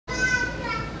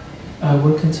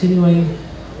We're continuing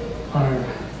our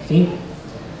theme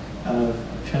of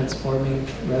transforming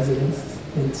residence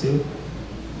into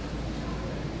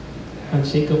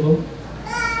unshakable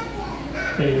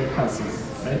prayer houses,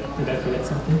 right? Did I forget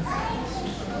something?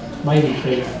 Mighty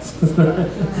prayer houses. Okay.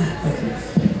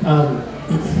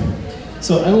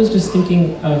 So I was just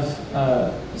thinking of,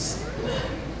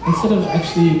 instead of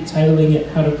actually titling it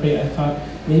How to Pray, I thought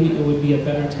maybe it would be a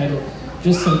better title,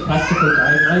 just some practical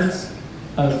guidelines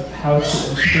of how to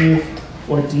improve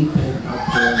or deepen our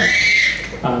prayer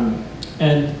life.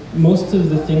 And most of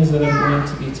the things that I'm going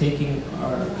to be taking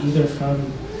are either from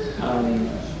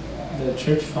the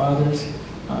church fathers,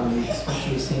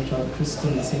 especially St. John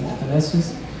Chrysostom and St.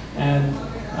 Athanasius, and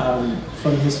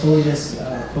from His Holiness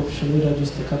Pope Shenouda,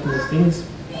 just a couple of things,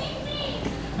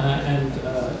 and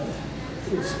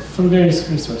from various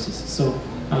resources. So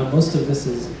most of this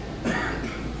is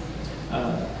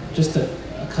just a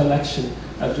collection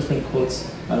of different quotes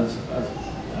of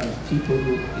people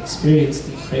who experience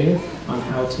deep prayer on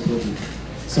how to go deep.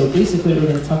 So basically what we're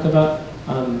going to talk about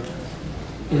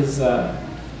is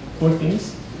four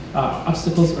things,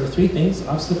 obstacles, or three things: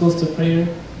 obstacles to prayer,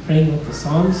 praying with the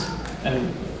Psalms,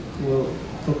 and we'll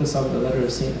focus on the letter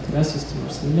of St. Athanasius to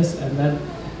Marcellinus, and then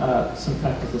some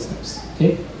practical steps,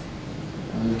 okay?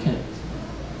 We can't.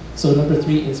 So number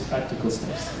 3 is practical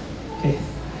steps, okay?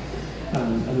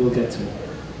 And we'll get to it.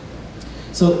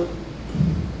 So,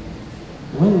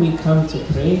 when we come to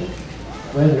pray,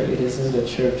 whether it is in the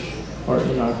church or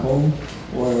in our home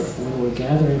or when we're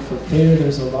gathering for prayer,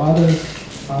 there's a lot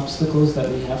of obstacles that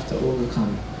we have to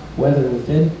overcome, whether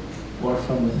within or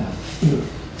from without.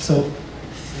 So,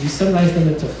 we summarize them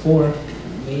into 4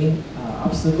 main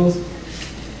obstacles: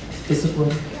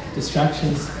 discipline,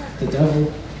 distractions, the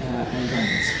devil, and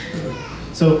guidance.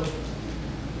 So,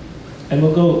 and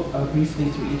we'll go briefly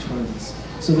through each one of these.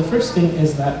 So the first thing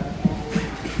is that,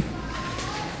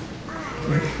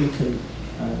 if we can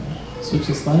switch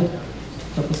the slide, a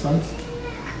couple slides.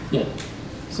 Yeah.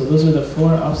 So those are the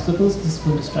 4 obstacles: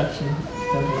 discipline, distraction,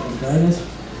 devil, and guidance.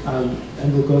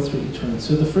 And we'll go through each one.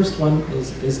 So the first one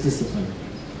is discipline.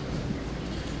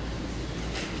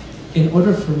 In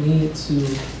order for me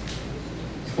to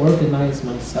organize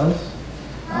myself,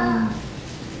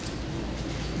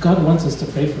 God wants us to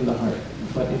pray from the heart.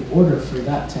 But in order for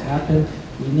that to happen,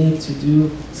 we need to do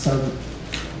some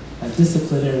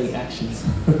disciplinary actions.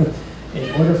 In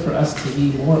order for us to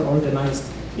be more organized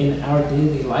in our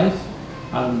daily life,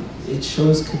 it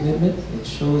shows commitment, it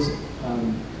shows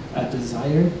a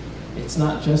desire. It's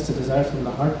not just a desire from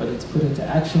the heart, but it's put into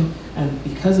action. And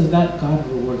because of that, God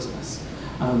rewards us.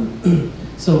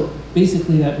 So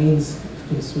basically that means, if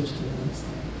we can switch to the next,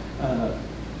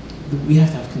 we have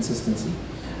to have consistency.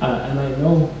 And I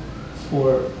know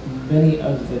for many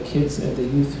of the kids and the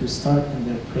youth who start in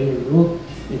their prayer rule,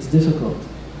 it's difficult,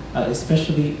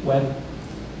 especially when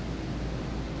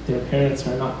their parents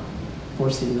are not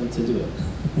forcing them to do it.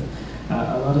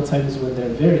 A lot of times when they're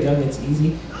very young, it's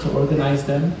easy to organize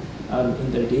them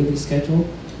in their daily schedule.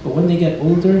 But when they get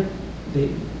older,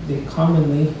 they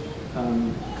commonly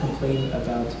complain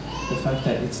about the fact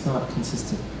that it's not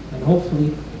consistent. And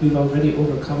hopefully we've already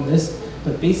overcome this.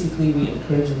 But basically, we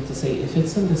encourage them to say, if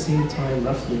it's in the same time,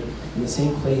 roughly, in the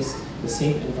same place, the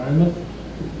same environment,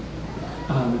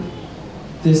 and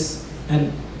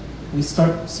we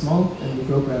start small and we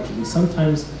grow gradually.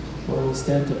 Sometimes when we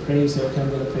stand to pray, we say, okay, I'm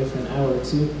going to pray for an hour or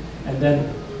 2, and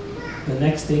then the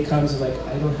next day comes, like,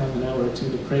 I don't have an hour or 2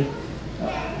 to pray.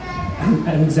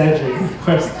 I'm exaggerating, of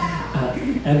course.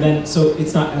 And then, so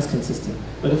it's not as consistent.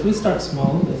 But if we start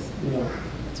small with,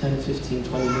 10, 15,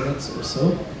 20 minutes or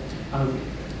so,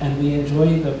 and we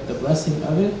enjoy the blessing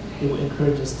of it, it will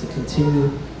encourage us to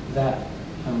continue that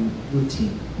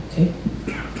routine, okay?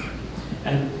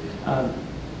 And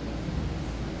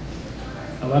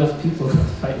a lot of people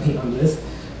fight me on this,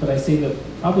 but I say that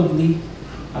probably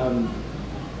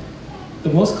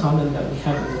the most common that we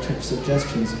have in the church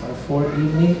suggestions are for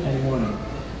evening and morning.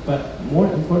 But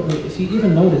more importantly, if you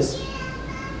even notice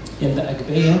in the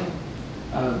Agbeya,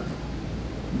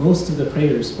 most of the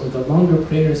prayers, or the longer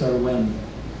prayers, are when?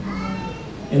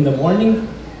 In the morning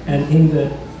and in the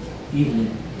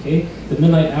evening, okay? The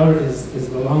midnight hour is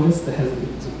the longest, that has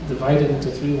divided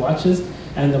into 3 watches,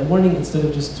 and the morning, instead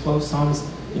of just 12 Psalms,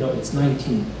 it's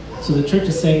 19. So the church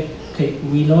is saying, okay,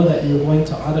 we know that you're going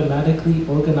to automatically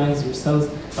organize yourselves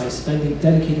by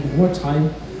dedicating more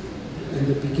time in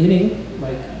the beginning,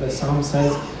 like the Psalm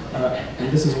says, and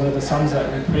this is one of the Psalms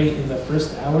that we pray in the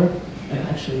first hour, and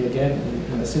actually again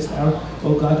in the 6th hour.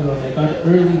 O God, Lord my God,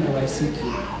 early will I seek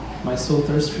you. My soul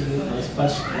thirsts for you, my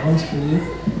flesh longs for you,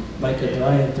 like a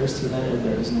dry and thirsty land where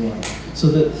there is no water. So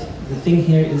the thing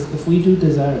here is, if we do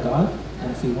desire God,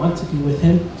 and if we want to be with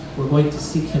Him, we're going to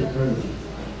seek Him early.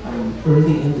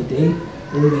 Early in the day,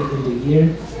 early in the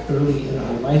year, early in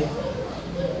our life,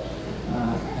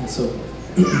 and so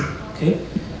forth. Okay?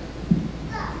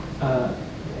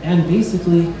 And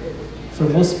basically, for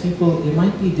most people, it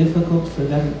might be difficult for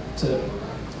them to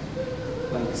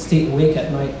stay awake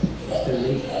at night if they're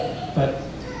late. But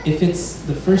if it's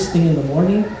the first thing in the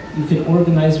morning, you can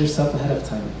organize yourself ahead of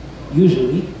time.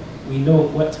 Usually, we know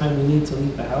what time we need to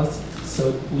leave the house,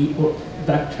 so we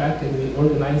backtrack and we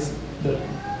organize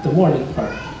the morning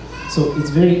part. So it's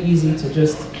very easy to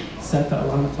just set the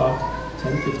alarm clock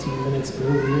 10-15 minutes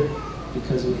earlier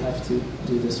because we have to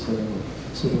do this for the Lord.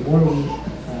 So the more we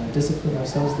discipline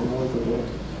ourselves, the more the Lord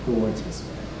rewards us.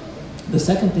 The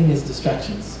second thing is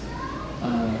distractions.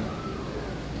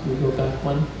 Can we go back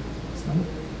one slide?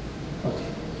 Okay.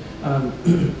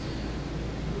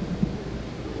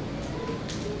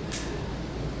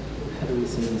 How do we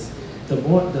say this? The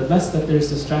less that there's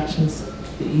distractions,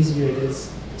 the easier it is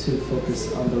to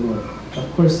focus on the Lord.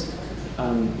 Of course,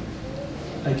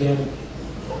 again,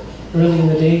 early in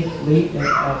the day, late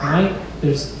at night,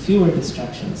 there's fewer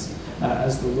distractions.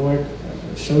 As the Lord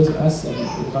shows us in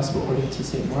the Gospel according to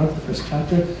St. Mark, the first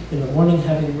chapter, in the morning,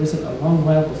 having risen a long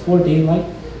while before daylight,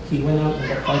 he went out and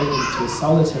departed into a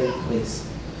solitary place,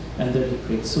 and there he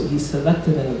prayed. So he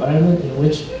selected an environment in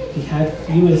which he had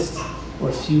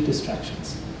few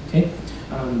distractions. Okay,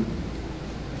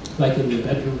 like in your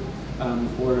bedroom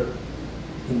or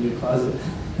in your closet.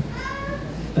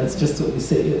 That's just what we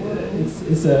say.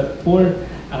 It's a poor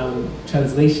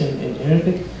translation in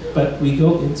Arabic, but we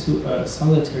go into a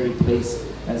solitary place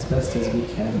as best as we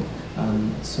can,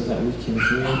 so that we can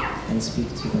hear and speak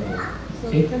to the Lord.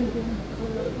 Okay?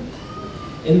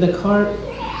 In the car,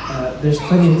 there's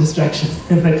plenty of distractions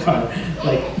in the car.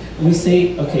 Like we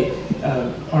say, okay,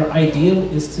 our ideal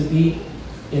is to be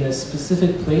in a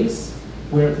specific place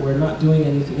where we're not doing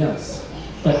anything else.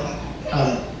 But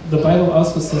the Bible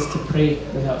also says to pray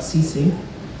without ceasing.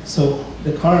 So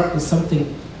the car is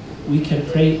something we can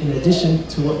pray in addition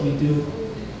to what we do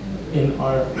in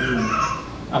our room.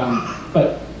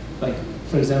 But like,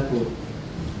 for example,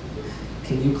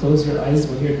 can you close your eyes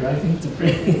when you're driving to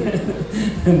pray?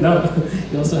 No,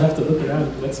 you also have to look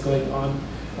around what's going on.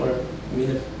 Or, I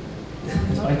mean,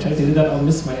 if I try to do that, I'll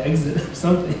miss my exit or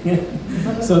something.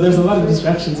 So there's a lot of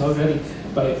distractions already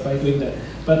by doing that.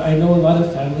 But I know a lot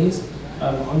of families,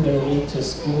 on their way to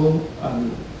school,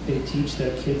 they teach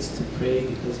their kids to pray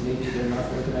because maybe they're not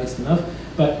organized enough.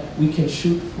 But we can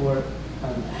shoot for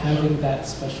having that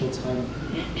special time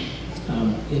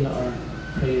in our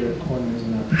prayer corners,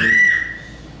 in our prayer.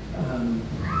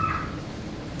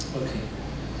 Okay.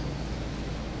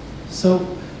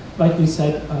 So, like we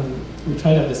said, we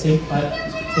try to have the same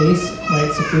place,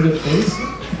 quiet, secluded place.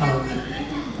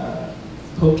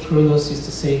 Pope Kyrillos used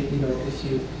to say,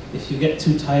 if you get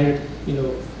too tired,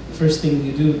 the first thing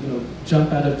you do,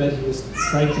 jump out of bed. He was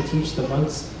trying to teach the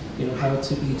monks, how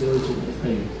to be diligent in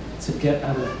prayer. To get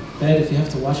out of bed, if you have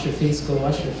to wash your face, go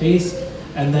wash your face,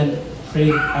 and then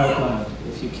pray out loud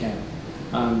if you can.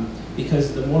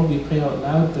 Because the more we pray out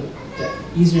loud, the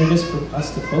easier it is for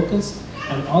us to focus,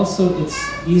 and also it's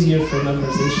easier for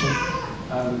memorization.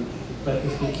 But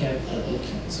if we can't, we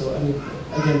can't. So, I mean,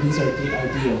 again, these are the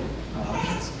ideal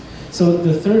options. So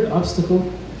the third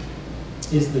obstacle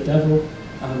is the devil,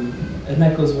 and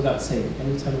that goes without saying.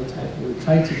 Anytime we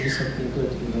try to do something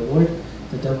good in the Lord,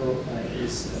 the devil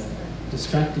is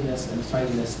distracting us and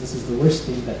fighting us. This is the worst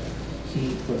thing that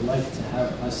he would like to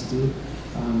have us do.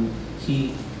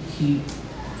 He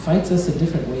fights us in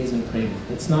different ways in prayer.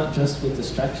 It's not just with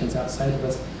distractions outside of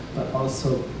us, but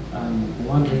also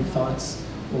wandering thoughts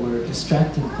or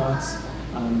distracting thoughts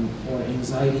or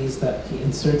anxieties that he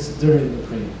inserts during the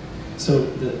prayer. So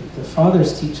the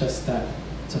fathers teach us that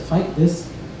to fight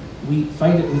this, we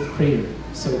fight it with prayer.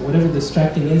 So whatever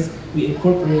distracting is, we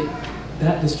incorporate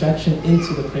that distraction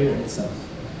into the prayer itself.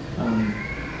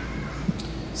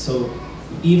 So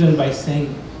even by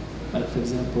saying, like for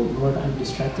example, Lord, I'm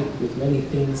distracted with many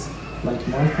things like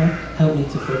Martha, help me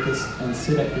to focus and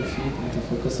sit at your feet and to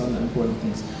focus on the important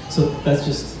things. So that's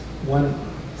just one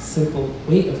simple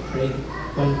way of praying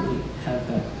when we have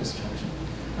that distraction.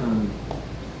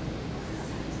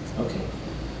 Okay,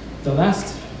 the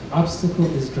last obstacle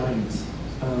is dryness.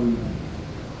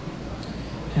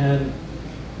 And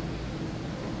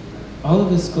all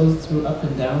of us go through up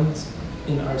and downs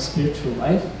in our spiritual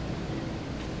life.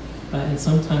 And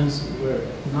sometimes we're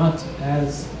not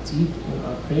as deep in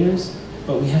our prayers,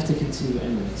 but we have to continue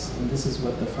anyways. And this is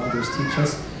what the fathers teach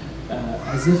us.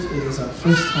 as if it is our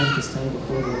first time to stand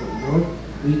before the Lord,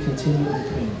 we continue in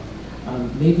prayer.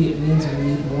 Maybe it means we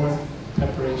need more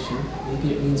preparation.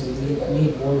 Maybe it means we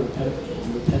need more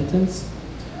repentance.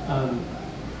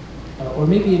 Or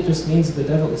maybe it just means the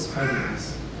devil is fighting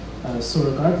us. So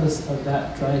regardless of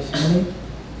that dry feeling,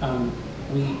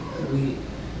 we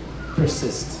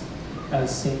persist. As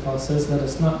St. Paul says, let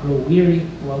us not grow weary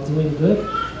while doing good,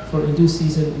 for in due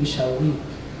season we shall reap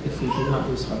if we do not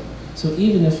lose heart. So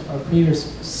even if our prayers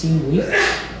seem weak,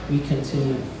 we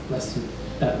continue, bless you,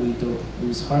 that we don't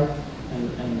lose heart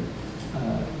and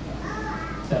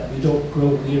that we don't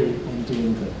grow weary in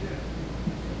doing good.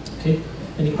 Okay?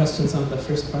 Any questions on the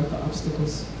first part, the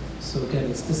obstacles? So again,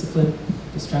 it's discipline,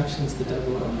 distractions, the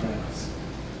devil, and guidance.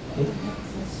 Okay?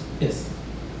 Yes?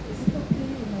 Is it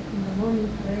okay, like in the morning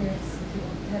prayers, if you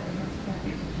don't have enough time,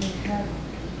 you have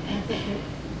adequate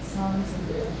songs and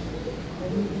the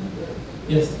reading,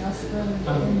 Yes. the gospel,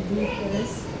 and the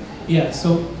prayers? Yeah, so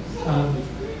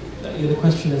the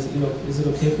question is, is it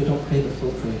okay if we don't pray the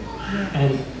full prayer? Yeah.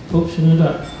 And Pope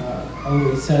Shenouda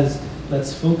always says,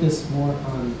 let's focus more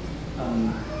on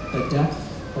the depth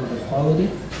or the quality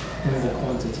than the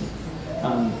quantity.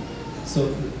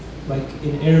 So, like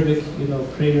in Arabic,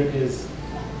 prayer is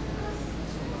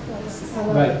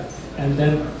right, and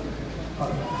then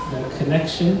the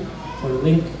connection or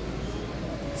link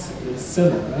is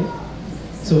sila, right?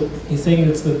 So he's saying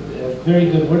it's a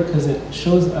very good word because it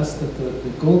shows us that the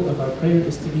goal of our prayer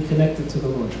is to be connected to the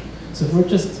Lord. So if we're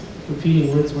just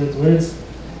repeating words,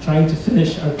 trying to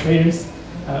finish our prayers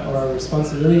or our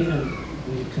responsibility, and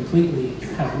we completely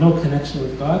have no connection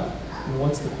with God, then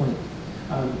what's the point?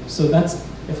 So that's,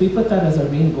 if we put that as our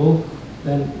main goal,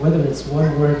 then whether it's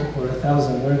one word or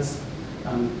 1,000 words,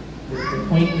 the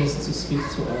point is to speak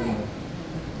to our Lord.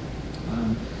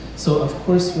 So of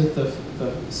course with the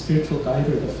spiritual guide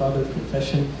or the father of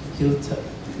confession,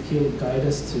 he'll guide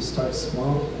us to start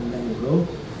small and then grow.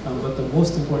 But the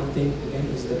most important thing, again,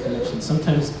 is the connection.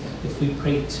 Sometimes if we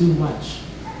pray too much,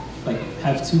 like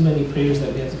have too many prayers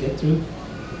that we have to get through,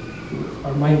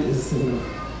 our mind is in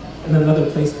another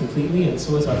place completely, and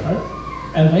so is our heart.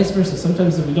 And vice versa.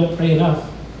 Sometimes if we don't pray enough,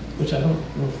 which I don't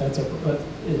know if that's but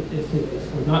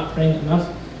if we're not praying enough,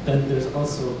 then there's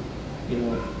also,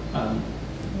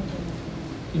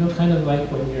 kind of like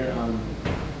when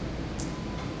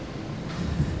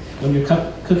you're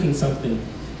cooking something,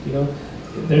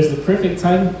 there's the perfect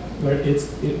time where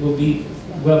it will be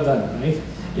well done, right?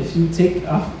 If you take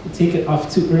it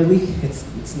off too early,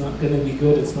 it's not going to be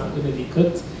good. It's not going to be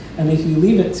cooked. And if you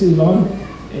leave it too long,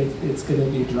 it's going to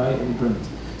be dry and burnt.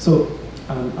 So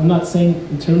I'm not saying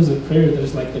in terms of prayer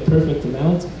there's like the perfect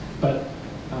amount, but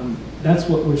that's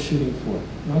what we're shooting for.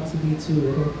 Not to be too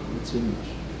little or too much.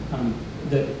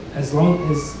 That as long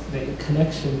as the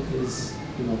connection is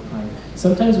prime.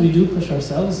 Sometimes we do push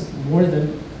ourselves more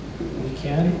than we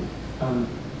can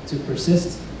to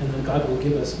persist, and then God will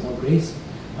give us more grace,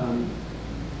 and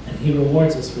He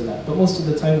rewards us for that. But most of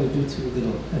the time we do too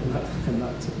little and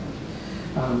not too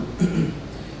much.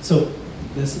 So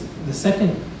the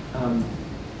second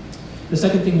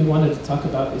thing we wanted to talk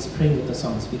about is praying with the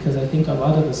Psalms, because I think a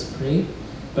lot of us pray,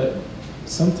 but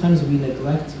sometimes we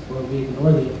neglect or we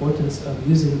ignore the importance of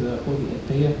using the Holy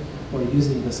Adbeya or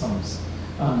using the Psalms.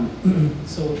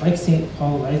 So like St.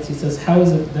 Paul writes, he says, how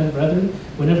is it then, brethren,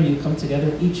 whenever you come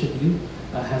together, each of you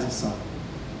has a psalm.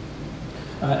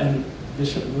 And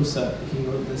Bishop Musa, he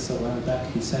wrote this a while back.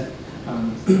 He said,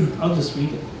 I'll just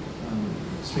read it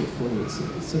straightforward.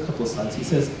 It's a couple of slides. He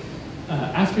says,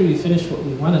 after we finish what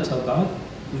we want to tell God,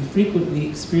 we frequently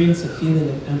experience a feeling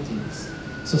of emptiness.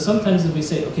 So sometimes if we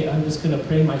say, okay, I'm just going to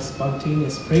pray my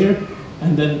spontaneous prayer,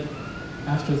 and then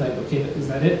after that, okay, is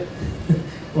that it?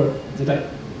 Or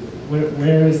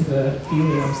where is the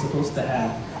feeling I'm supposed to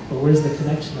have? Or where's the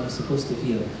connection I'm supposed to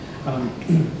feel?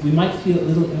 We might feel a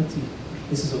little empty.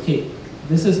 This is okay.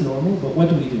 This is normal, but what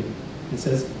do we do? He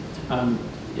says,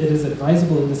 it is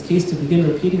advisable in this case to begin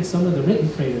repeating some of the written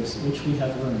prayers which we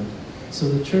have learned. So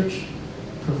the church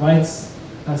provides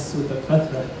us with a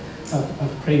plethora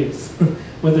of prayers,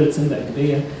 whether it's in the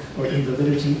Agbeya or in the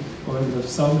liturgy or in the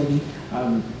psalmody,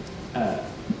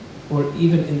 or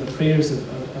even in the prayers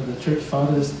of the church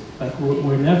fathers. Like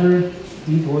we're never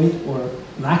devoid or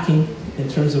lacking in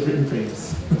terms of written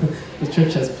prayers. The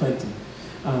church has plenty.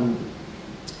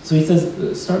 So he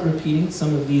says, start repeating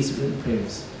some of these written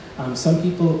prayers. Some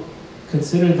people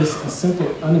consider this a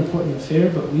simple, unimportant affair,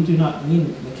 but we do not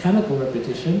mean mechanical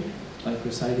repetition, like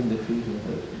reciting the Creed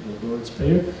or the Lord's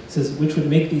Prayer. It says, which would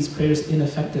make these prayers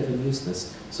ineffective and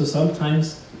useless. So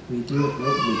sometimes we do it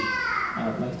rotely.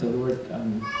 like the Lord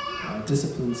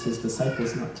disciplines his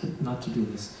disciples not to do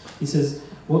this. He says,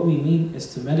 what we need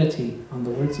is to meditate on the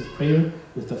words of prayer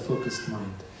with a focused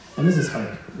mind. And this is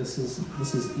hard. This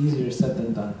is easier said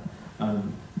than done.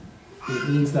 It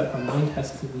means that our mind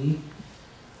has to be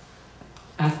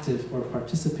active or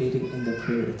participating in the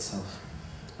prayer itself.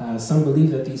 Some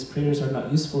believe that these prayers are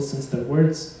not useful since their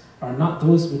words are not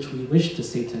those which we wish to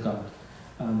say to God.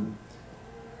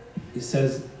 He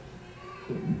says,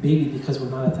 maybe because we're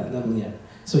not at that level yet.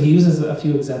 So he uses a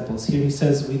few examples. Here he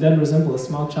says, we then resemble a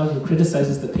small child who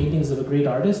criticizes the paintings of a great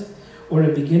artist, or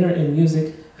a beginner in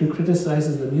music who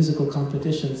criticizes the musical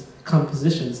compositions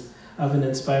of an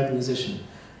inspired musician.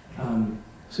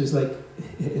 So he's like,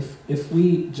 if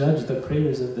we judge the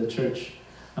prayers of the church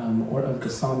or of the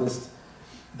psalmist,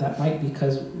 that might be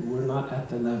because we're not at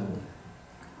the level.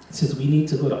 It says we need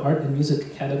to go to art and music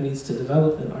academies to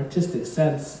develop an artistic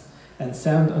sense and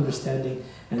sound understanding,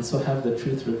 and so have the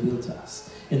truth revealed to us.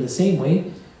 In the same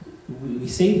way, we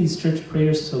say these church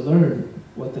prayers to learn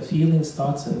what the feelings,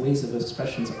 thoughts, and ways of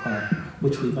expressions are,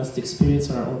 which we must experience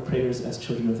in our own prayers as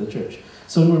children of the church.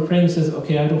 So when we're praying, it says,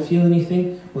 okay, I don't feel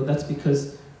anything. Well, that's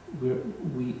because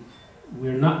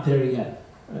we're not there yet.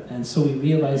 And so we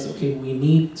realize, okay, we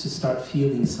need to start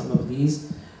feeling some of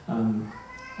these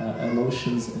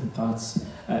emotions and thoughts.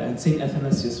 And St.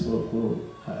 Athanasius will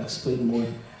explain more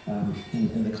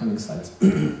in the coming slides.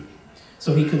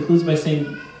 So he concludes by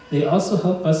saying, they also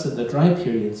help us in the dry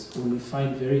periods when we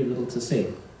find very little to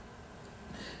say.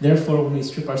 Therefore, when we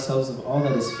strip ourselves of all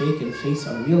that is fake and face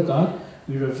our real God,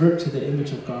 we revert to the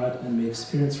image of God and may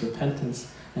experience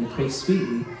repentance and pray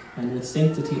sweetly and with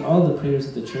sanctity all the prayers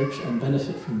of the church and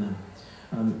benefit from them.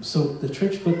 So the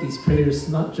church put these prayers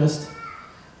not just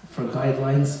for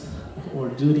guidelines or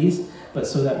duties, but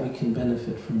so that we can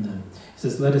benefit from them. He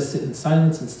says, let us sit in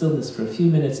silence and stillness for a few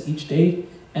minutes each day,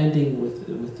 ending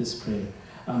with this prayer.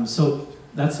 So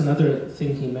that's another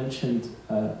thing he mentioned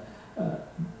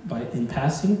in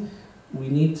passing. We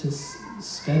need to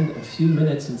spend a few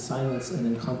minutes in silence and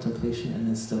in contemplation and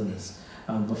in stillness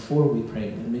before we pray,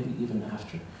 and maybe even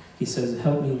after. He says,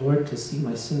 help me, Lord, to see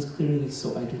my sins clearly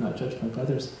so I do not judge my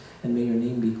brothers, and may your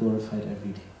name be glorified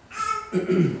every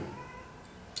day.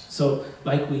 So,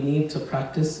 like we need to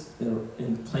practice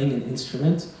in playing an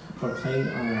instrument or playing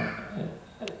on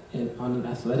an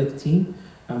athletic team,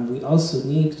 we also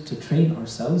need to train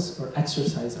ourselves or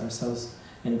exercise ourselves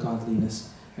in godliness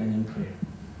and in prayer.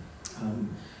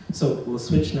 So we'll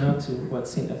switch now to what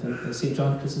St.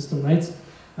 John Chrysostom writes.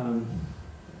 I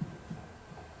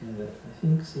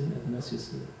think St.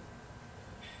 Athanasius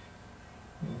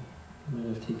might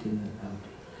have taken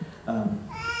that out.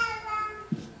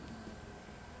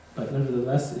 But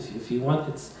nevertheless, if you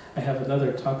want, I have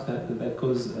another talk that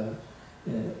goes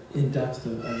in depth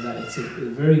of that. It's a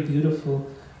very beautiful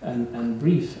and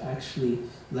brief, actually,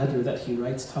 letter that he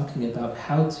writes talking about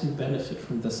how to benefit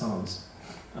from the Psalms.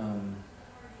 We'll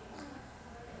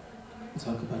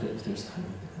talk about it if there's time.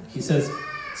 He says,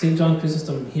 St. John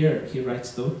Chrysostom here, he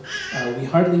writes though, we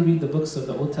hardly read the books of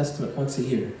the Old Testament once a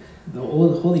year. The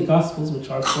old Holy Gospels, which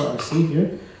are for our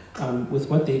Savior, with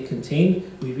what they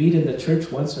contain, we read in the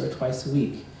church once or twice a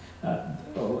week.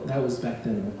 That was back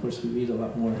then. Of course, we read a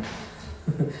lot more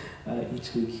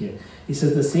each week here. He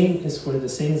says, the same is for the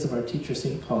sayings of our teacher,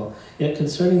 St. Paul. Yet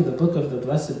concerning the book of the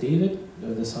blessed David,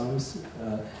 or the Psalms,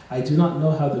 I do not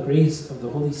know how the grace of the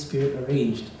Holy Spirit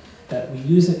arranged that we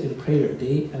use it in prayer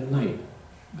day and night.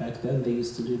 Back then, they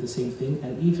used to do the same thing,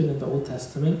 and even in the Old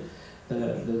Testament,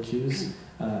 the Jews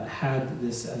had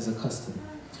this as a custom.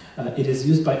 It is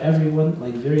used by everyone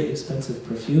like very expensive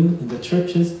perfume in the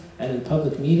churches and in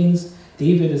public meetings.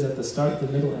 David is at the start, the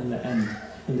middle, and the end.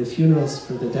 In the funerals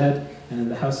for the dead and in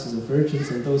the houses of virgins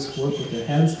and those who work with their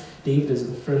hands, David is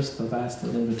the first, the last,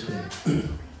 and in between.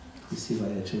 You see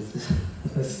why I chose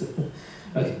this?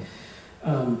 Okay.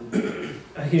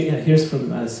 Here's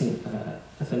from St.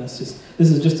 Athanasius. This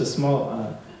is just a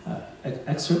small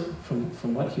excerpt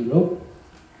from what he wrote.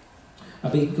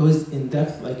 But he goes in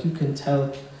depth, like you can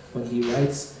tell when he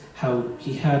writes how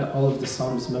he had all of the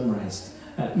Psalms memorized.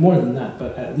 More than that,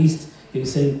 but at least he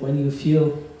was saying when you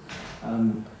feel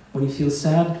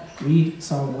sad, read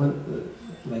Psalm 1.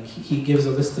 Like he gives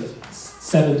a list of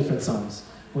 7 different Psalms.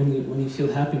 When you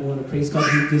feel happy and want to praise God,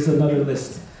 he gives another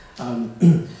list.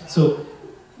 So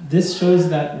this shows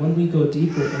that when we go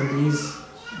deeper in these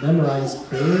memorized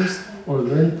prayers or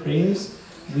learned prayers,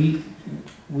 we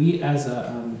as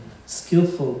a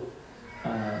skillful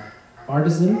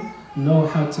artisan know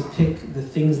how to pick the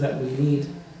things that we need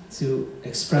to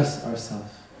express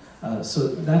ourselves. So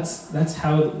that's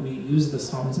how we use the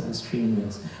Psalms as training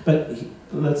wheels. But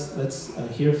let's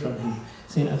hear from him.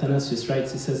 St. Athanasius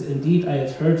writes, he says, "Indeed, I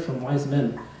have heard from wise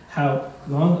men how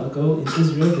long ago in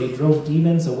Israel they drove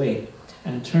demons away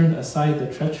and turned aside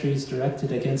the treacheries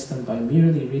directed against them by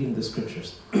merely reading the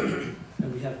scriptures."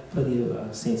 And we have plenty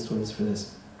of saint stories for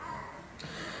this.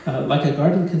 "Like a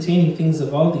garden containing things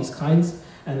of all these kinds,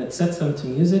 and it sets them to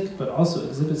music, but also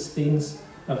exhibits things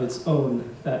of its own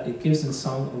that it gives in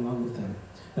song along with them."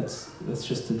 That's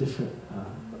just a different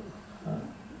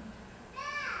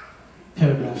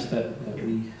paragraphs that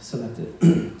we selected.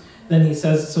 Then he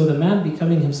says, "So the man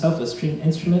becoming himself a stringed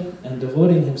instrument and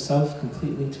devoting himself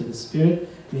completely to the Spirit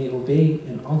may obey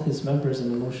in all his members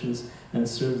and emotions and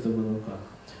serve the will of God."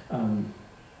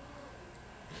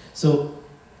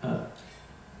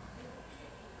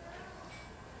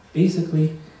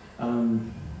 Basically,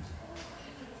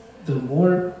 the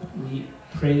more we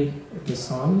pray the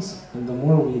Psalms and the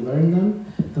more we learn them,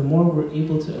 the more we're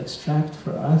able to extract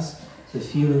for us the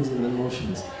feelings and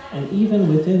emotions. And even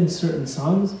within certain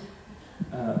Psalms,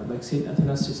 like St.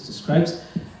 Athanasius describes,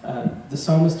 the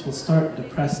psalmist will start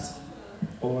depressed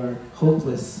or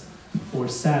hopeless or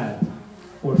sad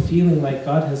or feeling like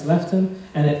God has left him,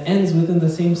 and it ends within the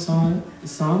same psalm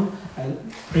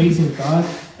praising God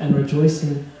and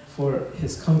rejoicing for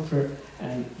his comfort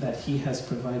and that he has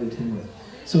provided him with.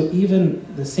 So even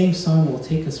the same psalm will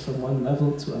take us from one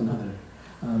level to another.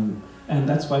 And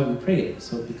that's why we pray it.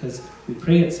 So because we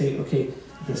pray it, say, okay,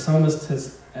 the psalmist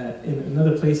has, in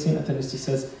another place, St. Athanasius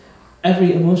says,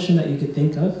 every emotion that you could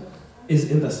think of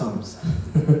is in the Psalms.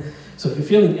 So if you're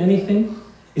feeling anything,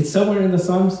 it's somewhere in the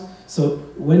Psalms. So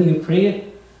when you pray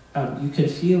it, you can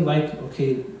feel like,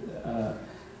 okay,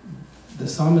 the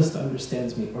psalmist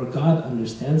understands me, or God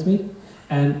understands me,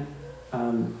 and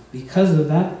because of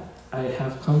that, I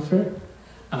have comfort,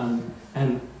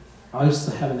 and I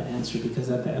also have an answer, because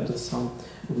at the end of the psalm,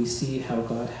 we see how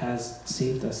God has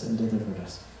saved us and delivered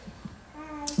us.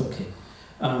 Okay.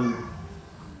 Have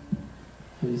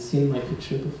you seen my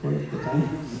picture before, the guy?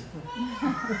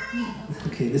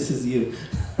 Okay, this is you.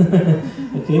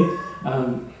 Okay.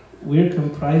 We're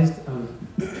comprised of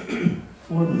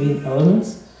 4 main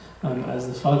elements, as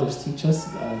the fathers teach us: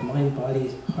 mind, body,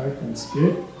 heart, and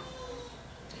spirit.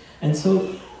 And so,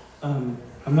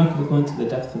 I'm not going to go into the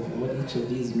depth of what each of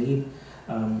these mean,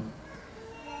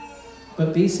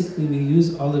 but basically we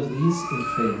use all of these in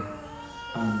prayer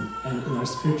and in our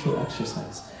spiritual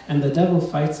exercise. And the devil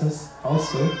fights us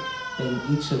also in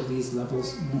each of these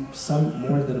levels, some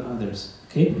more than others.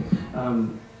 Okay?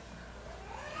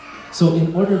 So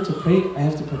in order to pray, I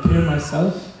have to prepare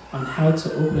myself on how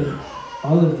to open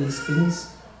all of these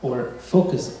things, or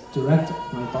focus, direct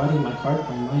my body, my heart,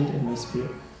 my mind, and my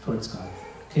spirit towards God.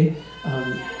 Okay,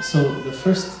 so the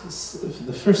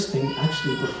first thing,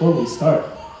 actually, before we start,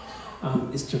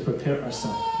 is to prepare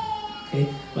ourselves. Okay,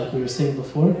 like we were saying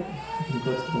before. You can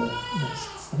go to the next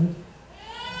slide.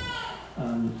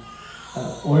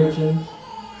 Origen,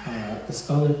 the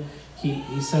scholar,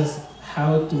 he says,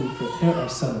 how do we prepare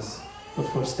ourselves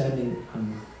before standing,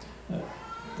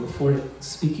 before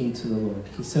speaking to the Lord?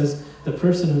 He says, the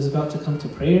person who's about to come to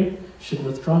prayer should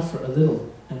withdraw for a little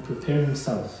and prepare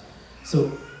himself.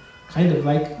 So, kind of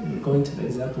like going to the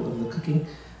example of the cooking,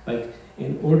 like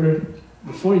in order,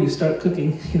 before you start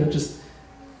cooking, just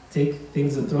take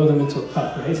things and throw them into a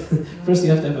pot, right? First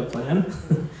you have to have a plan.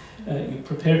 You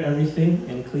prepare everything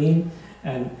and clean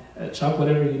and chop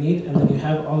whatever you need, and then you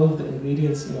have all of the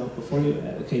ingredients, before you,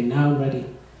 okay, now I'm ready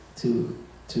to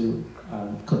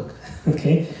cook,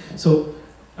 okay? So,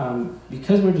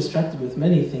 because we're distracted with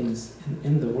many things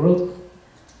in the world,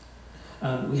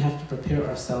 we have to prepare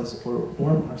ourselves or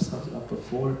warm ourselves up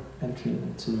before entering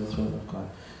into the throne of God.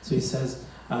 So he says,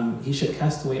 he should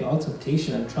cast away all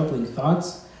temptation and troubling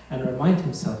thoughts and remind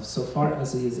himself, so far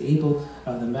as he is able,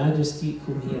 of the majesty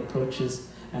whom he approaches,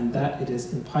 and that it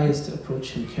is impious to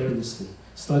approach him carelessly,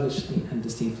 sluggishly, and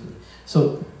disdainfully.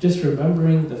 So just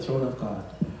remembering the throne of God,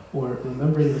 or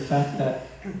remembering the fact that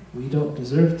we don't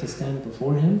deserve to stand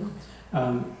before him,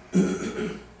 and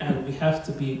we have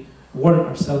to warn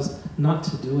ourselves not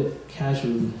to do it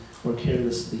casually or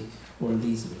carelessly or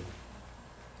lazily.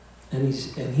 And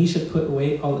he should put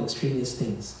away all extraneous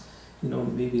things,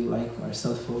 maybe like our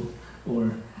cell phone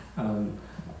or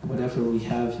whatever we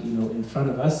have, in front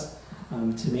of us,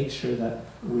 to make sure that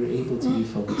we're able to be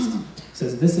focused. He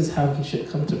says, this is how he should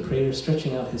come to prayer,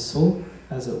 stretching out his soul,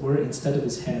 as it were, instead of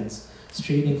his hands,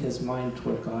 straining his mind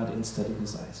toward God instead of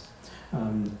his eyes.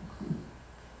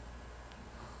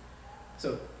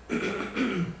 So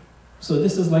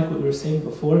this is like what we were saying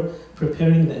before,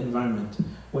 preparing the environment,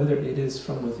 whether it is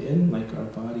from within, like our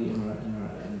body and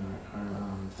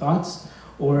our thoughts,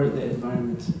 or the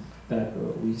environment that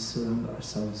we surround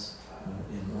ourselves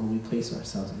in, or we place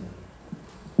ourselves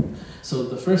in. So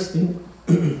the first thing,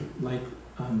 like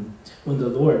when the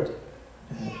Lord,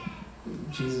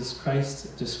 Jesus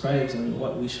Christ, describes on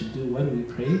what we should do when we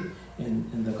pray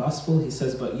in the gospel, he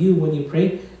says, "But you, when you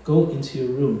pray, go into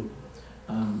your room,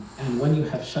 and when you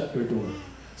have shut your door."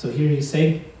 So here he's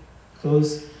saying,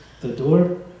 close the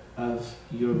door of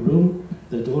your room,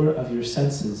 the door of your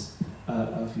senses,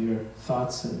 of your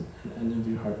thoughts and of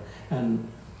your heart. And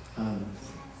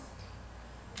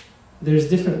there's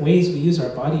different ways we use our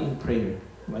body in prayer.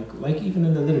 Like even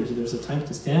in the liturgy, there's a time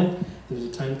to stand, there's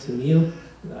a time to kneel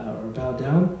or bow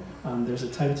down, there's a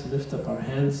time to lift up our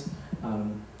hands,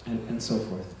 and so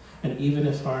forth. And even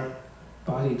if our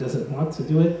body doesn't want to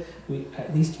do it,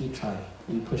 at least we try,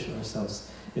 we push ourselves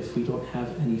if we don't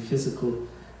have any physical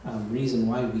reason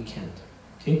why we can't.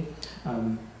 Okay?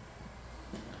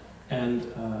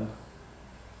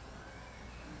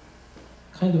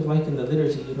 Kind of like in the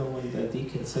liturgy, when the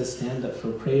deacon says stand up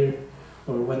for prayer,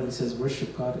 or when he says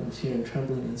worship God in fear and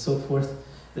trembling and so forth,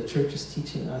 the church is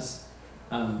teaching us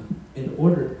in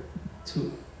order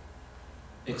to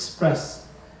express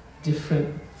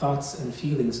different thoughts and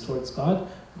feelings towards God,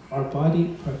 our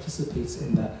body participates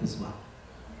in that as well.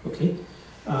 Okay?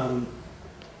 I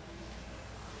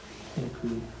think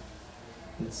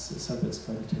it's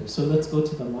self-explanatory. So let's go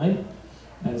to the mind.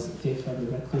 As Father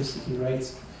Recluse, he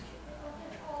writes,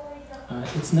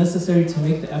 it's necessary to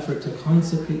make the effort to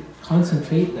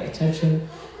concentrate the attention,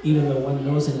 even though one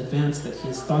knows in advance that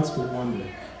his thoughts will wander.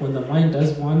 When the mind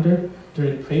does wander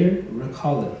during prayer,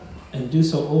 recall it, and do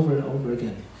so over and over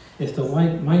again. If the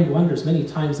mind wanders many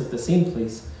times at the same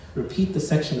place, repeat the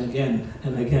section again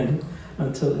and again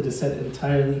until it is said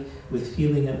entirely with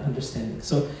feeling and understanding.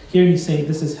 So here he's saying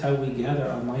this is how we gather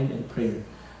our mind in prayer.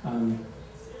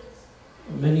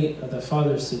 Many of the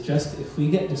fathers suggest if we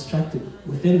get distracted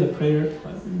within the prayer,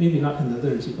 maybe not in the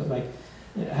liturgy, but like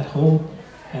at home,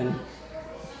 and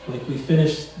like we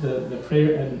finish the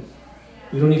prayer and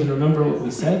we don't even remember what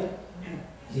we said,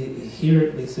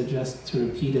 here they suggest to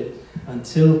repeat it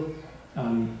until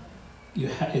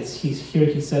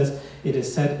he says it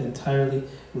is said entirely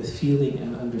with feeling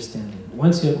and understanding.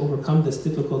 Once you have overcome this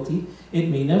difficulty, it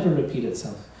may never repeat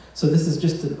itself. So this is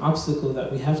just an obstacle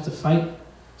that we have to fight,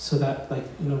 so that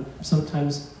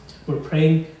sometimes we're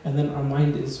praying and then our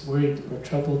mind is worried or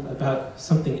troubled about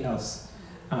something else.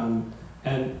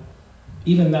 And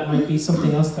even that might be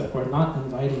something else that we're not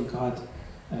inviting God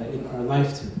in our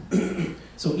life to.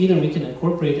 So either we can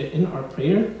incorporate it in our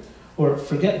prayer, or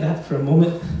forget that for a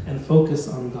moment and focus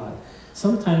on God.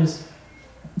 Sometimes,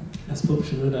 as Pope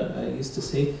Shenouda used to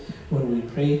say, when we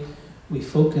pray, we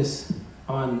focus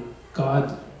on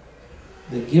God,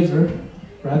 the giver,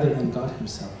 rather than God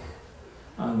himself.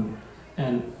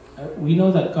 And we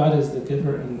know that God is the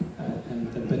giver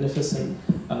and the beneficent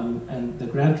and the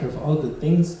grantor of all good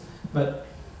things, but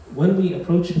when we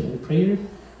approach him in prayer,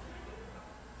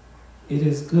 it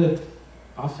is good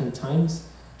oftentimes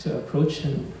to approach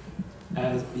him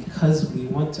because we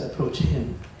want to approach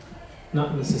him,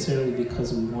 not necessarily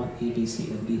because we want A, B, C,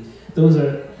 and D. Those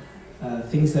are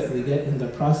things that we get in the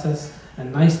process,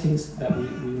 and nice things that we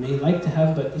may like to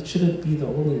have, but it shouldn't be the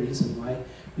only reason why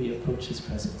we approach his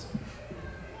presence.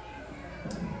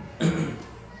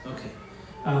 Okay.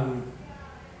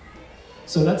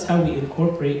 So that's how we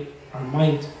incorporate our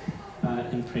mind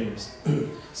in prayers.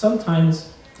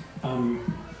 Sometimes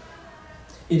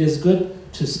it is good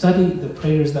to study the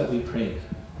prayers that we pray,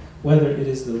 whether it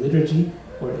is the liturgy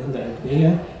or in the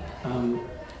Agpeya.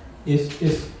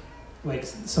 If like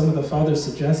some of the fathers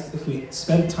suggest, if we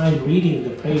spend time reading the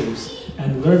prayers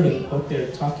and learning what they're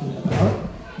talking about,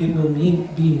 it will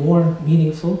be more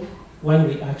meaningful when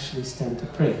we actually stand to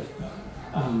pray.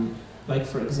 Like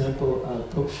for example,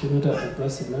 Pope Shenouda of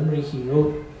blessed memory, he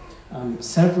wrote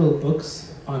several books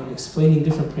on explaining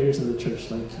different prayers in the church.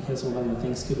 Like he has one on the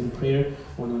Thanksgiving prayer,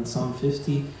 one on Psalm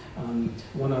 50,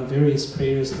 one on various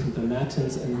prayers in the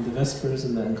Matins and in the Vespers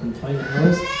and the compliant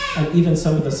hours, and even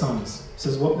some of the Psalms. It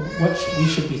says what we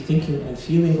should be thinking and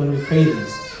feeling when we pray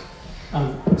these.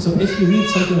 So if you read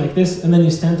something like this and then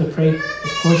you stand to pray,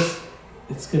 of course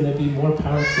it's going to be more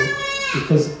powerful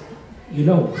because you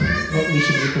know what we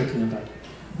should be thinking about.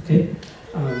 Okay?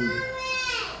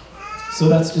 So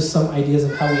that's just some ideas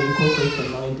of how we incorporate the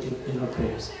mind in our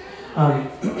prayers.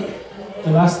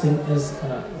 The last thing is,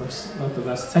 or not the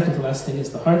last, second to last thing is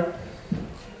the heart.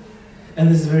 And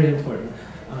this is very important.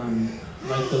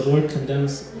 Like the Lord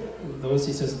condemns those,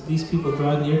 he says, these people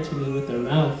draw near to me with their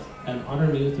mouth and honor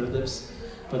me with their lips,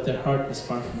 but their heart is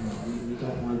far from God. We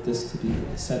don't want this to be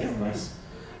said of us.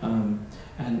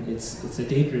 And it's a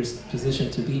dangerous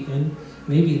position to be in.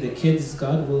 Maybe the kids,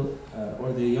 God will,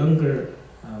 or the younger,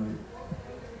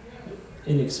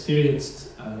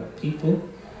 inexperienced people,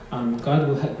 God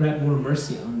will grant more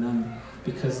mercy on them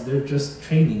because they're just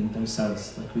training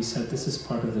themselves. Like we said, this is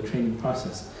part of the training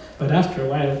process. But after a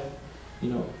while,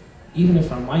 even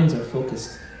if our minds are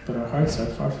focused, but our hearts are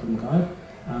far from God,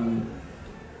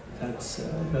 that's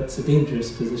a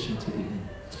dangerous position to be in.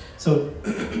 So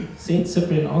Saint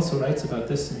Cyprian also writes about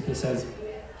this, and he says,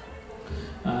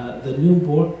 the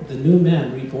new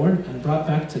man reborn and brought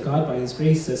back to God by his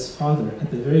grace as Father at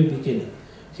the very beginning.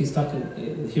 He's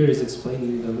talking, here he's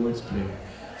explaining the Lord's Prayer.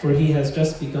 For he has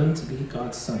just begun to be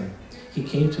God's Son. He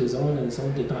came to his own, and his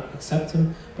own did not accept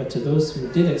him, but to those who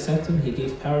did accept him, he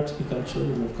gave power to become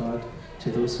children of God,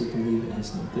 to those who believe in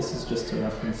his name. This is just a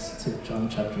reference to John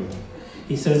chapter 1.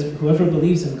 He says, whoever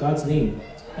believes in God's name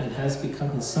and has become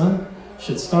his son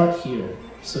should start here,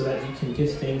 so that he can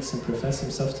give thanks and profess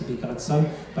himself to be God's Son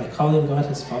by calling God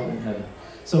his Father in heaven.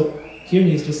 So here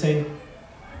he's just saying,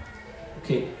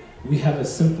 okay, we have a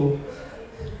simple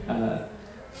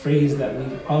phrase that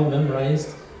we've all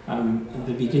memorized in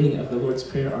the beginning of the Lord's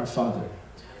Prayer, our Father.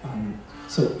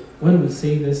 So when we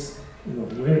say this,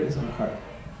 where is our heart?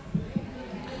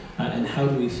 And how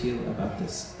do we feel about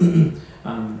this?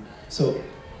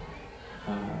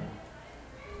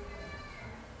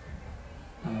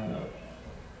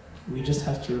 We just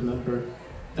have to remember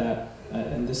that,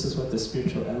 and this is what the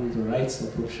spiritual elder writes, the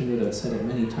Pope Shenouda said it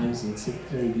many times, and it's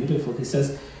very beautiful. He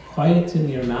says, quieten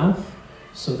your mouth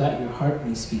so that your heart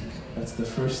may speak. That's the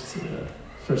first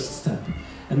step.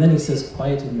 And then he says,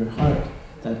 quieten your heart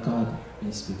that God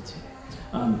may speak to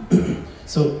you.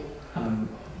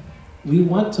 We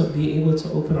want to be able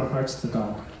to open our hearts to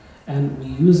God, and we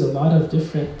use a lot of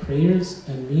different prayers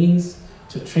and means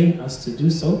to train us to do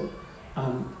so.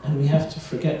 And we have to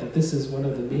forget that this is one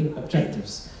of the main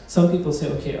objectives. Some people say,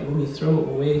 okay, let me throw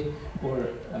away or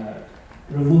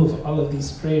remove all of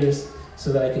these prayers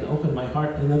so that I can open my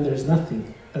heart, and then there's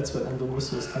nothing. That's what Abdul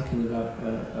Musa was talking about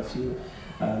a few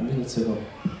minutes ago.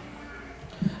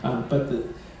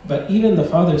 But even the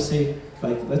fathers say,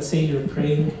 like, let's say you're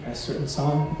praying a certain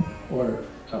psalm or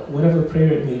whatever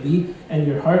prayer it may be, and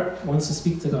your heart wants to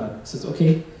speak to God. It says,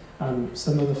 okay,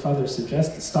 some of the fathers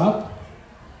suggest stop,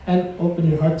 and open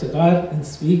your heart to God and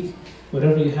speak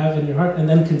whatever you have in your heart, and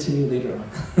then continue later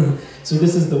on. So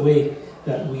this is the way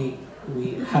that we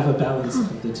have a balance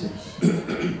of the two.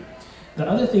 The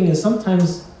other thing is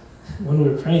sometimes when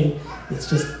we're praying, it's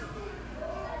just,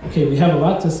 okay, we have a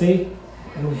lot to say,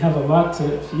 and we have a lot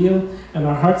to feel, and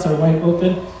our hearts are wide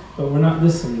open, but we're not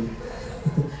listening.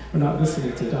 We're not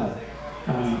listening to God.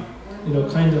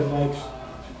 Kind of like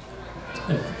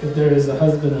if there is a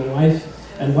husband and wife,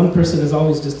 and one person is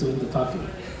always just doing the talking,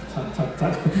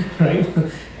 talk, right?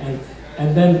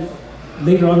 And then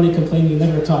later on they complain, you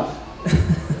never talk.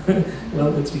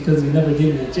 Well, it's because you never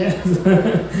give me a chance.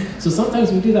 So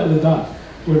sometimes we do that with God.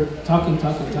 We're talking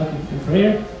in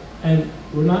prayer, and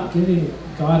we're not giving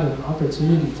God an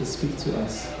opportunity to speak to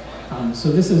us.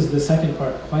 So this is the second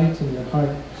part, quiet in your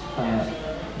heart.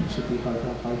 It should be heart,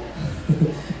 not heart,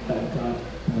 that God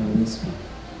may speak.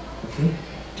 Okay?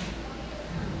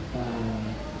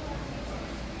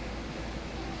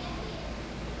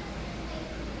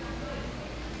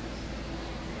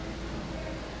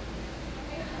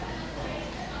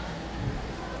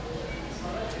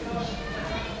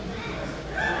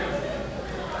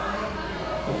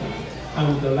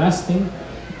 The last thing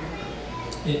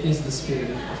is the Spirit.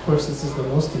 Of course, this is the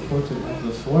most important of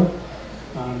the four.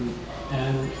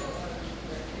 And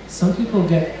some people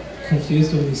get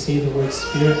confused when we say the word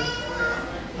Spirit.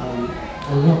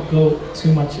 I won't go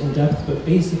too much in depth, but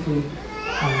basically,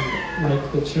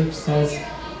 like the church says,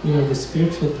 the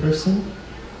spiritual person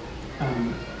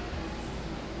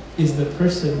is the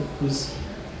person whose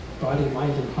body,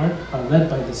 mind, and heart are led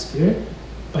by the Spirit,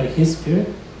 by His Spirit,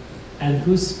 and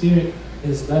whose spirit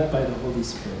is led by the Holy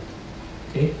Spirit.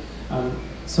 Okay?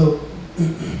 So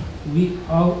we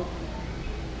all,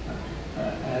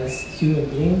 as human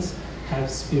beings,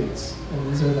 have spirits, and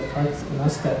these are the parts in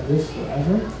us that live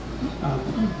forever.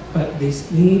 But they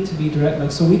need to be direct.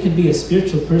 Like, so we can be a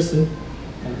spiritual person,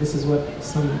 and this is what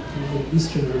some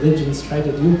Eastern religions try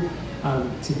to do,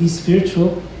 to be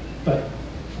spiritual, but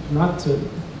not to.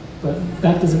 But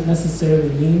that doesn't necessarily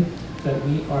mean that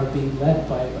we are being led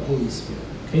by the Holy Spirit.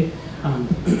 Okay,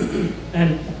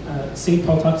 and St.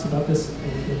 Paul talks about this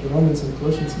in the Romans and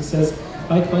Colossians. He says,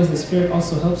 likewise, the Spirit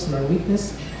also helps in our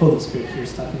weakness. Holy Spirit here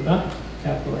is talking about,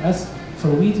 capital S.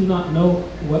 For we do not know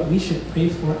what we should pray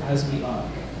for as we ought.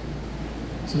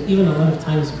 So even a lot of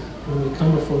times when we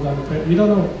come before God in prayer, we don't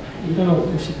know what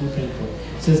we should be praying for.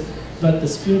 It says, but the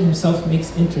Spirit Himself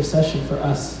makes intercession for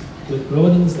us with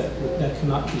groanings that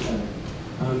cannot be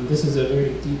uttered. This is a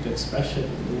very deep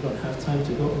expression. We don't have time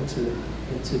to go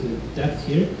into the depth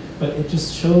here, but it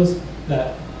just shows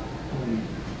that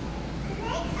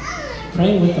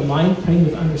praying with the mind, praying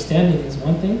with understanding is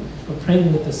one thing, but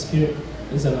praying with the Spirit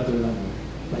is another level.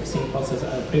 Like St. Paul says,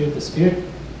 I'll pray with the Spirit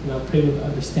and I'll pray with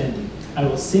understanding. I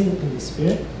will sing in the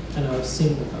Spirit and I will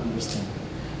sing with understanding.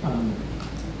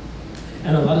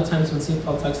 And a lot of times when St.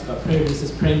 Paul talks about prayer, he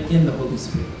says praying in the Holy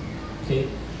Spirit. Okay?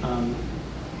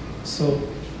 So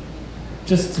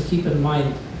just to keep in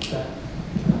mind that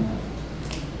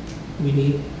we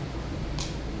need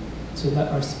to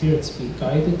let our spirits be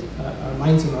guided, our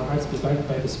minds and our hearts be guided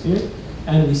by the Spirit,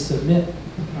 and we submit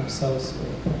ourselves,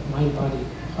 mind, body,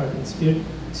 heart, and spirit,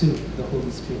 to the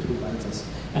Holy Spirit who guides us.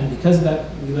 And because of that,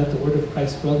 we let the Word of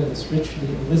Christ dwell in us richly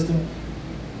in wisdom,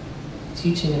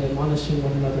 teaching and admonishing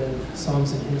one another in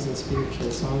psalms and hymns and spiritual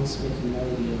songs, making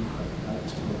melody in our heart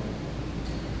to the Lord.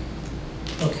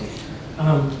 Okay.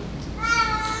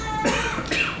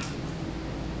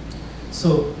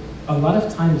 So a lot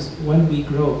of times when we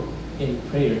grow in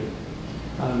prayer,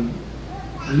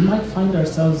 we might find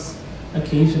ourselves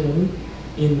occasionally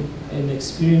in an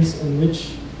experience in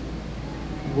which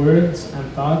words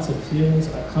and thoughts and feelings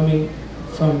are coming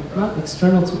from not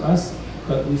external to us,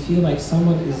 but we feel like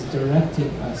someone is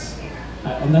directing us,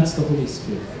 and that's the Holy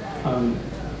Spirit.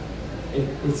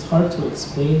 It's hard to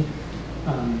explain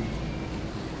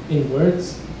in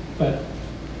words, but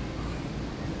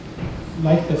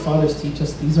like the Fathers teach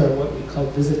us, these are what we call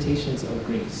visitations of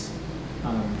grace.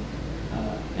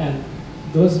 And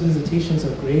those visitations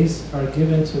of grace are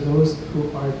given to those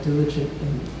who are diligent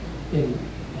in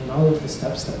all of the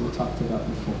steps that we talked about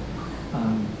before.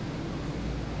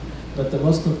 But the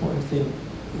most important thing,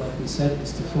 like we said,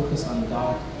 is to focus on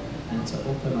God and to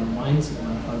open our minds and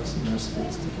our hearts and our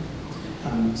spirits to Him.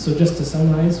 So just to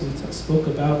summarize, we spoke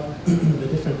about the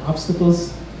different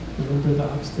obstacles. Remember the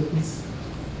obstacles?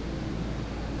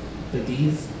 The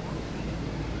D's: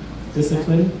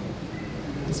 discipline,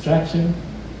 distraction,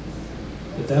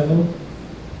 the devil,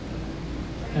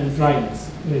 and dryness.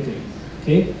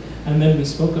 Okay? And then we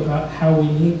spoke about how we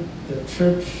need the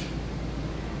church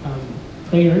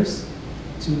prayers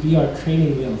to be our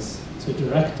training wheels, to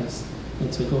direct us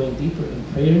into going deeper in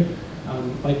prayer,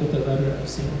 like with the letter of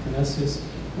St. Athanasius,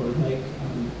 or like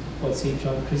what St.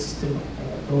 John Chrysostom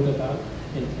wrote about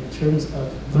in terms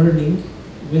of learning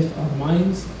with our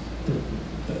minds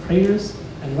the prayers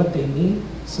and what they mean,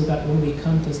 so that when we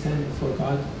come to stand before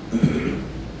God,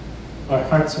 our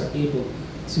hearts are able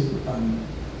to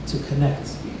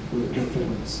connect with the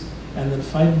words. And then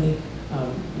finally,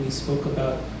 we spoke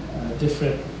about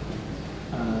different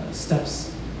steps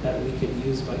that we could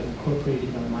use by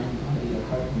incorporating our mind, body, our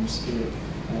heart, and our spirit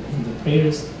in the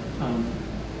prayers.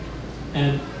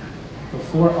 And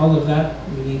before all of that,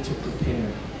 we need to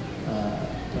prepare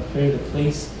the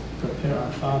place, prepare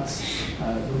our thoughts,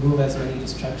 remove as many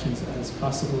distractions as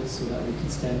possible so that we can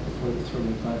stand before the throne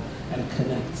of God and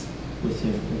connect with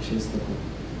Him, which is the goal.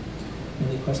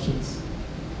 Any questions?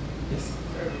 Yes?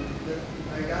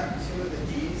 I got two of the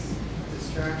D's: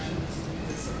 distractions,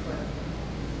 discipline.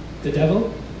 The devil?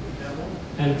 The devil.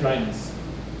 And dryness.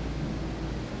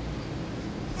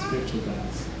 Spiritual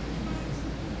dryness.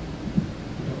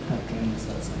 We don't have dryness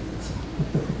outside this.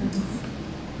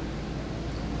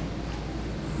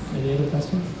 Any other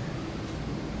questions?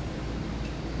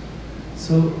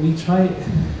 So we try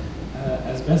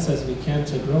as best as we can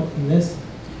to grow in this,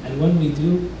 and when we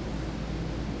do,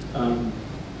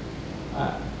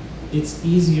 it's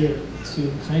easier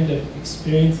to kind of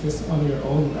experience this on your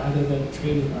own rather than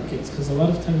training our kids. Because a lot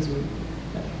of times,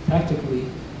 practically,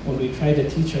 when we try to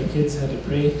teach our kids how to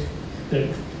pray,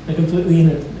 they're completely in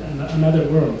another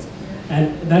world.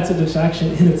 And that's a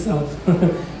distraction in itself.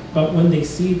 But when they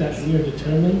see that we are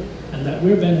determined and that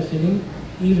we're benefiting,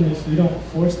 even if we don't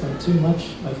force them too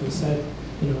much, like we said,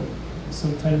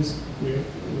 sometimes we're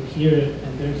here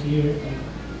and they're here, and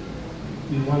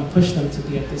we want to push them to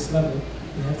be at this level.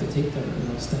 We have to take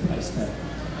them, step by step.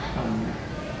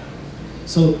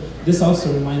 So this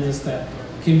also reminds us that,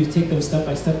 okay, we take them step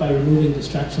by step by removing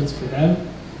distractions for them,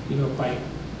 by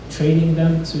training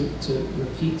them to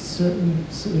repeat certain,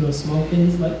 small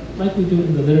things like we do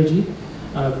in the liturgy,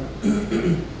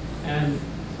 and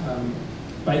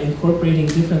by incorporating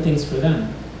different things for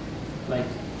them. Like,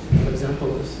 for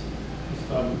example,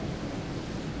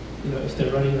 if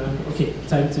they're running around, okay,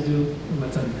 time to do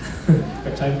matan,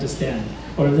 or time to stand,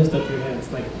 or lift up your hands.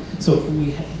 So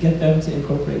we get them to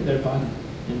incorporate their body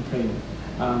in prayer.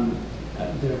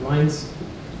 their minds,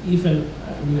 even,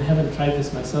 I mean, I haven't tried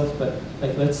this myself, but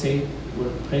like, let's say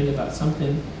we're praying about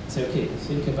something, say, okay,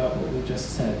 think about what we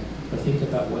just said, or think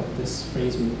about what this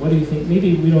phrase means. What do you think?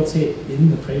 Maybe we don't say it in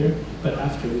the prayer, but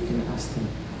after we can ask them,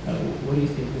 what do you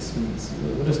think this means?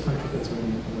 What does contradictory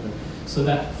mean? So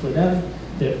that for them,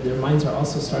 their minds are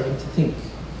also starting to think.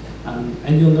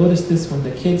 And you'll notice this when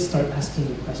the kids start asking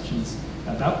you questions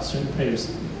about certain prayers.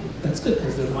 That's good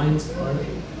because their minds are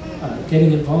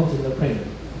getting involved in the prayer.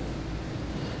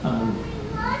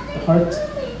 The heart,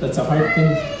 that's a hard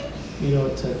thing,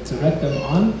 to direct them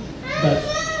on, but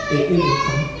it will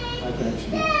come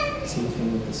gradually. Same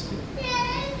thing with the Spirit.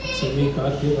 So may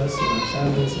God give us in our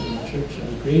families and in our church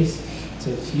grace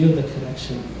to feel the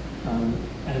connection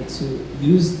and to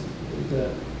use the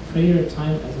prayer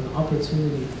time as an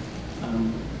opportunity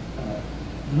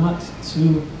not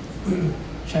to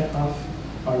check off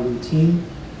our routine,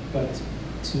 but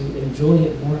to enjoy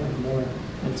it more and more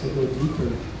and to go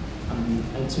deeper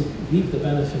and to reap the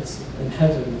benefits in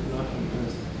heaven, not on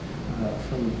earth,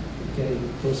 from getting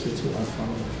closer to our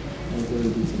Father. And glory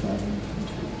be to God and to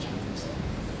each other.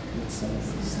 Let's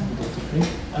stand up to pray.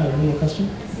 Any more question?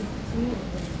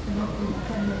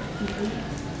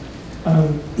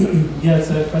 Yeah, it's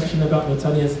a question about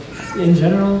Natanias. In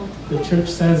general, the church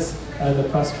says the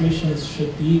prostrations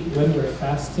should be when we're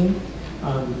fasting,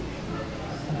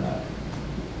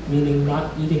 meaning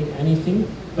not eating anything,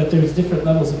 but there's different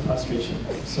levels of prostration.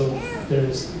 So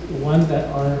there's one that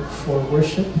are for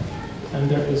worship, and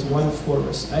there is one for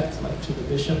respect, like to the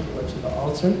bishop or to the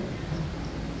altar,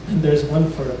 and there's one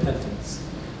for repentance.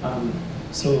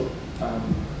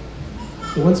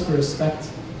 The ones for respect,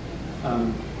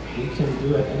 we can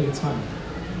do at any time.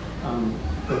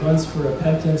 The ones for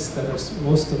repentance, that are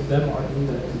most of them are in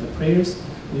the prayers,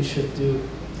 we should do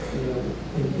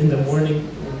in the morning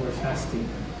when we're fasting,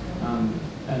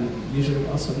 and usually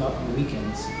also not on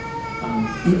weekends.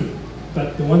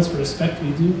 But the ones for respect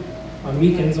we do on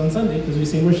weekends on Sunday, because we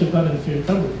say worship God in fear and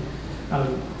trembling.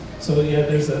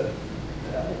 There's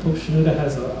Pope Shenouda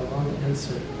has a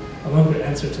longer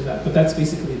answer to that, but that's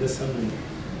basically the summary.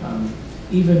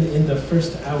 Even in the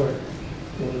first hour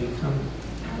when we come,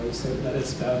 we say, let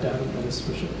us bow down and let us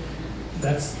worship.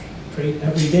 That's prayed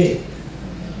every day.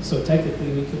 So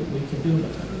technically we can do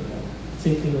it.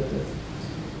 Same thing with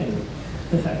the, anyway,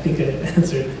 I think I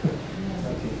answered.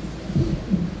 Okay.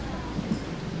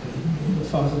 The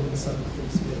Father and the Son and the Holy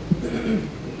Spirit.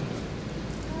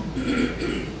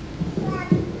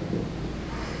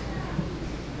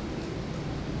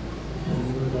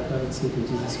 Our God and Savior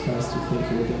Jesus Christ, we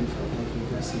thank you again for all of your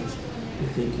blessings. We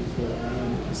thank you for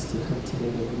allowing us to come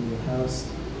together in your house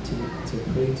to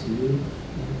pray to you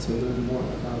and to learn more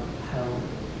about how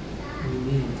we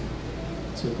need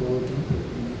to go deeper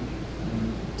in you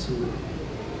and to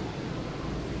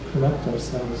correct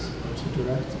ourselves or to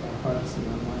direct our hearts and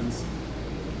our minds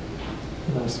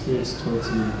and our spirits towards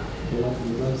you. The one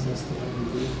who loves us, the one who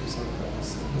gave himself for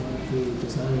us, the one who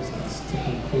desires us to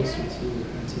come closer to you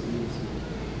and to be with you.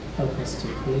 Help us to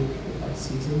pray without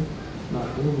ceasing, not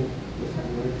only with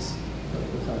our words, but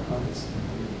with our hearts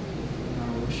in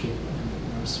our worship and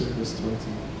in our service towards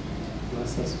you.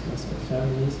 Bless us, bless our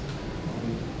families,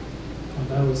 and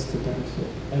allow us to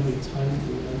benefit every time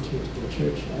we enter to the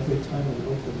church, every time we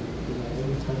open,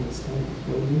 every time we stand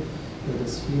before you. Let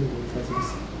us feel your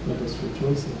presence, let us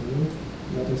rejoice in you,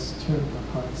 let us turn our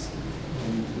hearts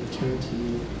and return to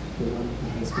you, the one who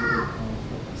has given all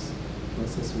for us.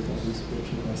 Bless us with all these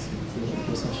spiritual blessings. In the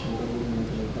procession of the woman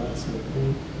of God, so pray,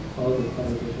 all the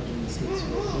choir of your heavenly saints,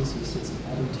 who are peace, who sits in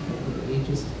Adam to come the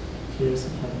ages, hear us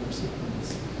and have mercy upon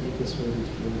us. Make us worthy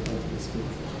to pray with the Spirit.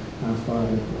 Our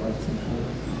Father, who art in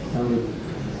heaven, hallowed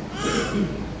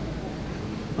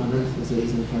on earth as it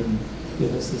is in heaven.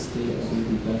 Give us this day our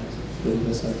daily bread. Forgive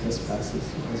us our trespasses,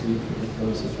 as we forgive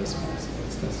those who trespass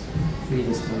against us. Lead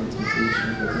us not into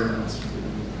temptation, but deliver us from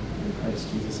evil. In Christ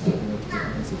Jesus our Lord,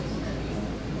 who is the King.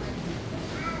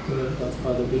 Lord God,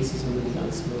 Father, basis on the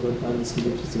begotten Son, Lord God and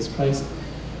Savior Jesus Christ,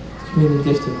 the communion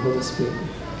gift of the Holy Spirit,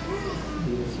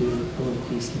 be with you, go in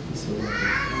peace and peace of the Lord.